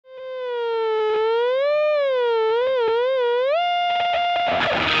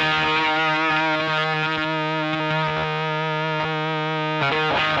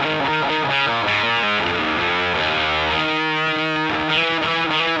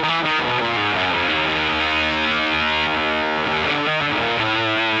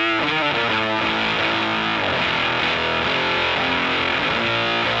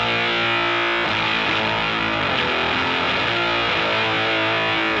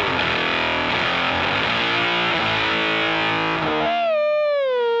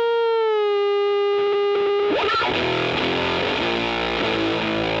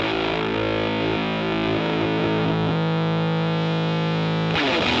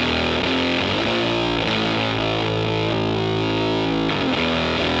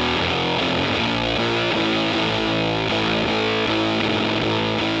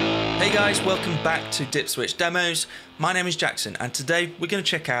guys, welcome back to Dip Switch Demos. My name is Jackson and today we're going to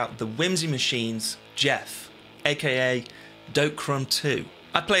check out the Whimsy Machines Jeff, aka Dope Crumb 2.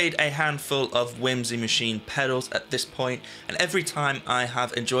 I played a handful of Whimsy Machine pedals at this point, and every time I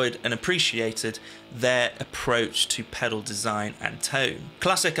have enjoyed and appreciated their approach to pedal design and tone.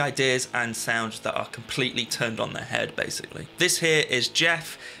 Classic ideas and sounds that are completely turned on their head basically. This here is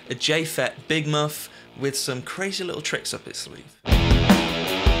Jeff, a JFET Big Muff with some crazy little tricks up its sleeve.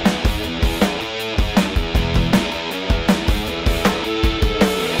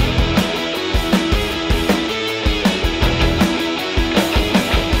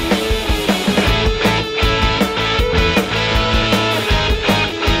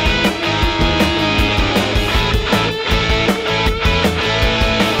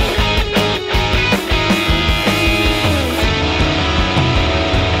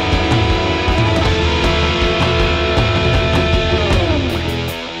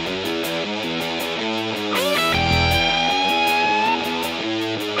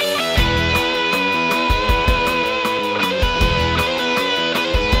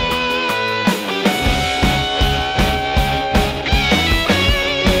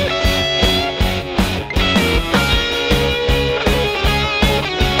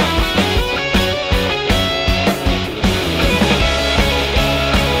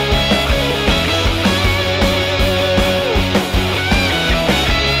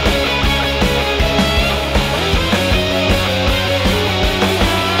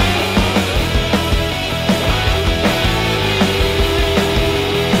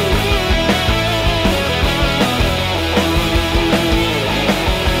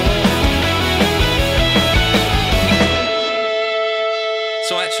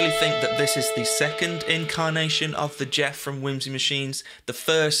 Think that this is the second incarnation of the Jeff from Whimsy Machines. The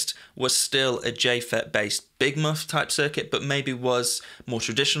first was still a JFET based Big Muff type circuit, but maybe was more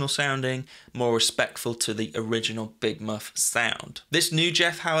traditional sounding, more respectful to the original Big Muff sound. This new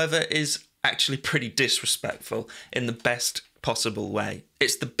Jeff, however, is actually pretty disrespectful in the best possible way.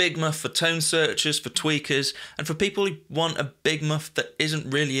 It's the Big Muff for tone searchers, for tweakers, and for people who want a Big Muff that isn't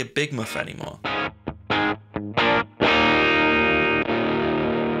really a Big Muff anymore.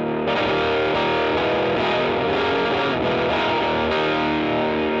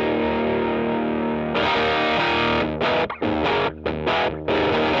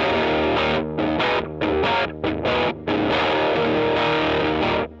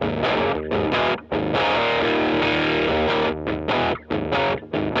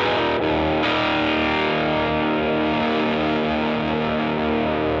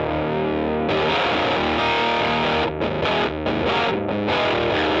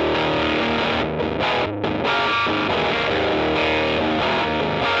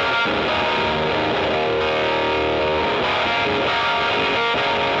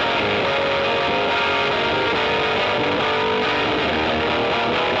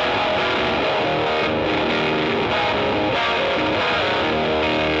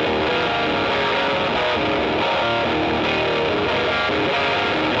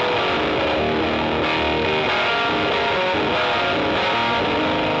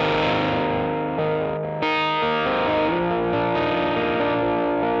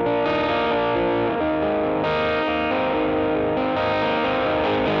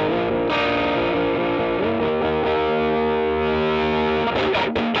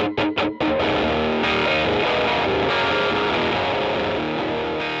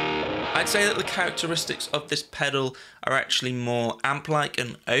 I'd say that the characteristics of this pedal are actually more amp-like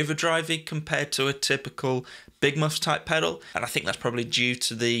and overdrivey compared to a typical Big Muffs type pedal, and I think that's probably due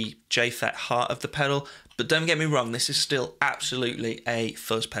to the JFET heart of the pedal. But don't get me wrong, this is still absolutely a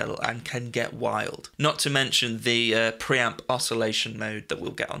fuzz pedal and can get wild. Not to mention the preamp oscillation mode that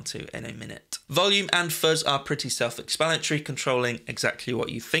we'll get onto in a minute. Volume and fuzz are pretty self-explanatory, controlling exactly what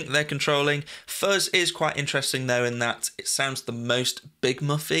you think they're controlling. Fuzz is quite interesting though in that it sounds the most Big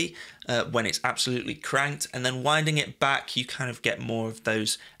Muffy when it's absolutely cranked, and then winding it back you kind of get more of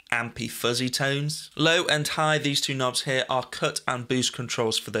those ampy fuzzy tones. Low and high, these two knobs here are cut and boost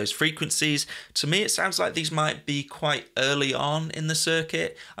controls for those frequencies. To me it sounds like these might be quite early on in the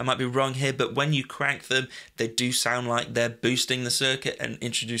circuit. I might be wrong here, but when you crank them they do sound like they're boosting the circuit and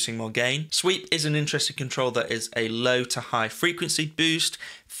introducing more gain. Sweep is an interesting control that is a low to high frequency boost.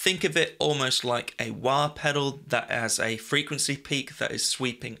 Think of it almost like a wah pedal that has a frequency peak that is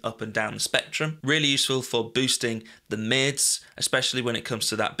sweeping up and down the spectrum. Really useful for boosting the mids, especially when it comes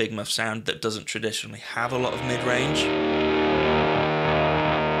to that Big Muff sound that doesn't traditionally have a lot of mid-range.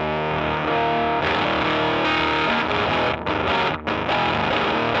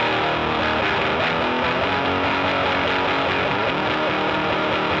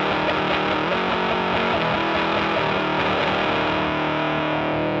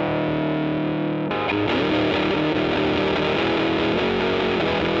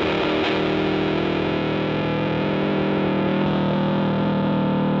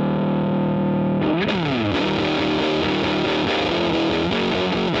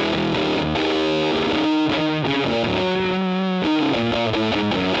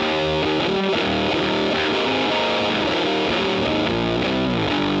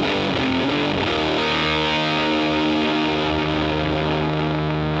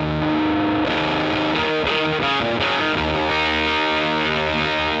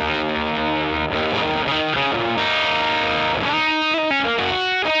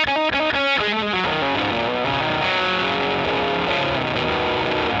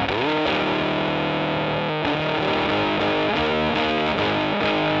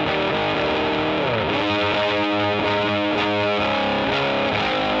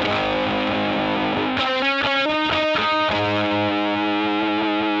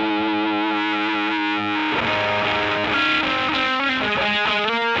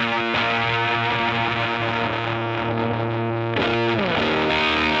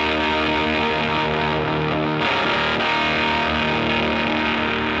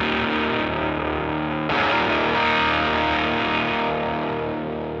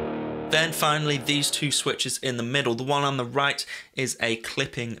 Then finally, these two switches in the middle. The one on the right is a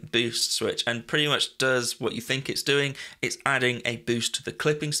clipping boost switch and pretty much does what you think it's doing. It's adding a boost to the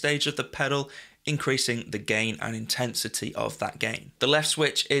clipping stage of the pedal, increasing the gain and intensity of that gain. The left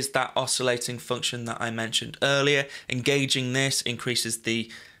switch is that oscillating function that I mentioned earlier. Engaging this increases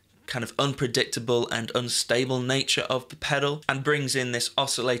the kind of unpredictable and unstable nature of the pedal and brings in this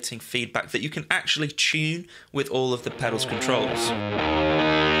oscillating feedback that you can actually tune with all of the pedal's controls.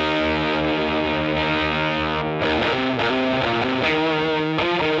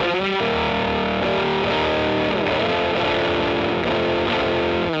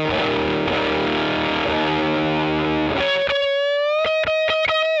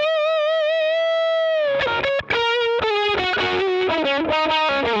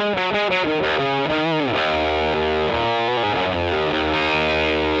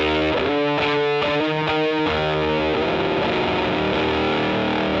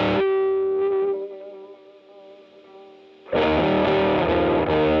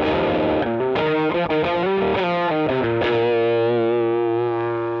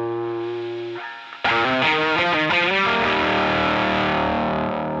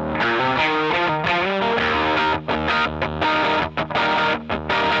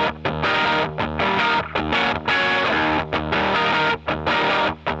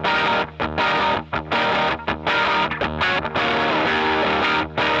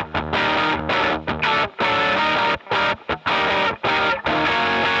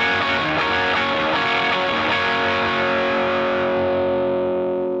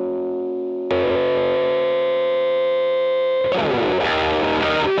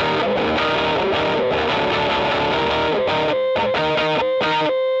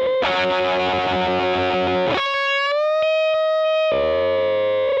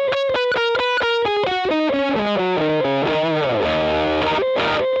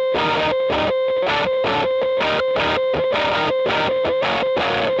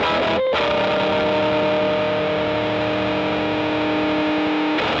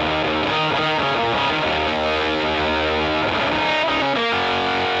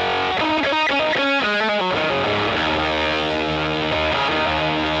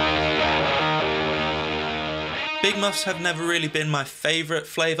 Big muffs have never really been my favourite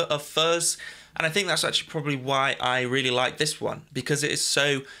flavour of fuzz, and I think that's actually probably why I really like this one, because it is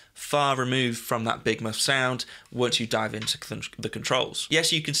so far removed from that big muff sound once you dive into the controls.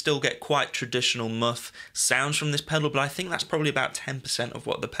 Yes, you can still get quite traditional muff sounds from this pedal, but I think that's probably about 10% of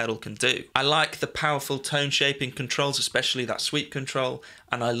what the pedal can do. I like the powerful tone shaping controls, especially that sweep control,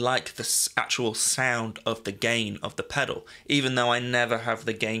 and I like the actual sound of the gain of the pedal, even though I never have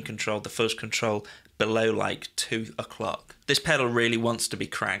the gain control, the fuzz control, below like 2 o'clock. This pedal really wants to be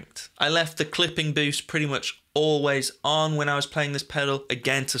cranked. I left the clipping boost pretty much always on when I was playing this pedal,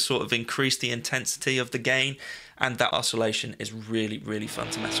 again to sort of increase the intensity of the gain, and that oscillation is really, really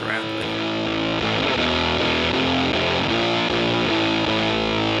fun to mess around with.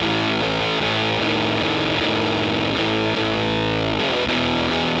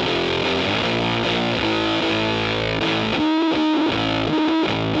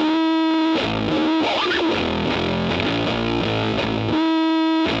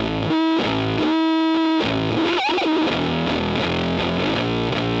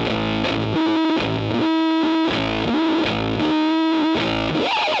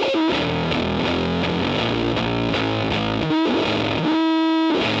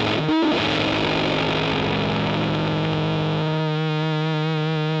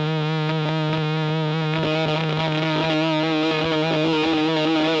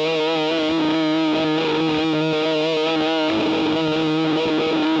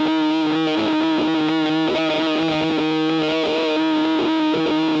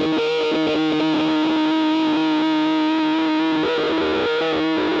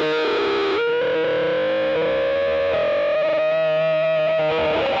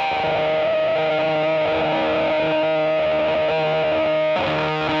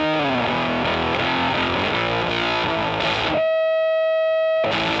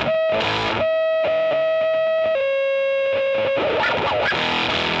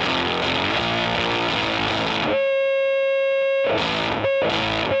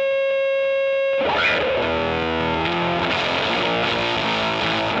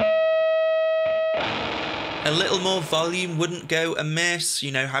 more volume wouldn't go amiss,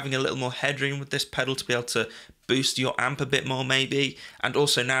 you know, having a little more headroom with this pedal to be able to boost your amp a bit more maybe. And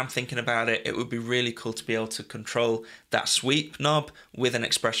also now I'm thinking about it, it would be really cool to be able to control that sweep knob with an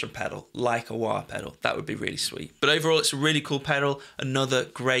expression pedal, like a wah pedal. That would be really sweet. But overall, it's a really cool pedal. Another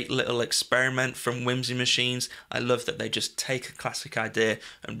great little experiment from Whimsy Machines. I love that they just take a classic idea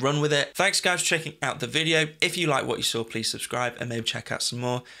and run with it. Thanks guys for checking out the video. If you like what you saw, please subscribe and maybe check out some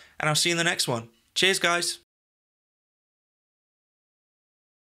more. And I'll see you in the next one. Cheers guys.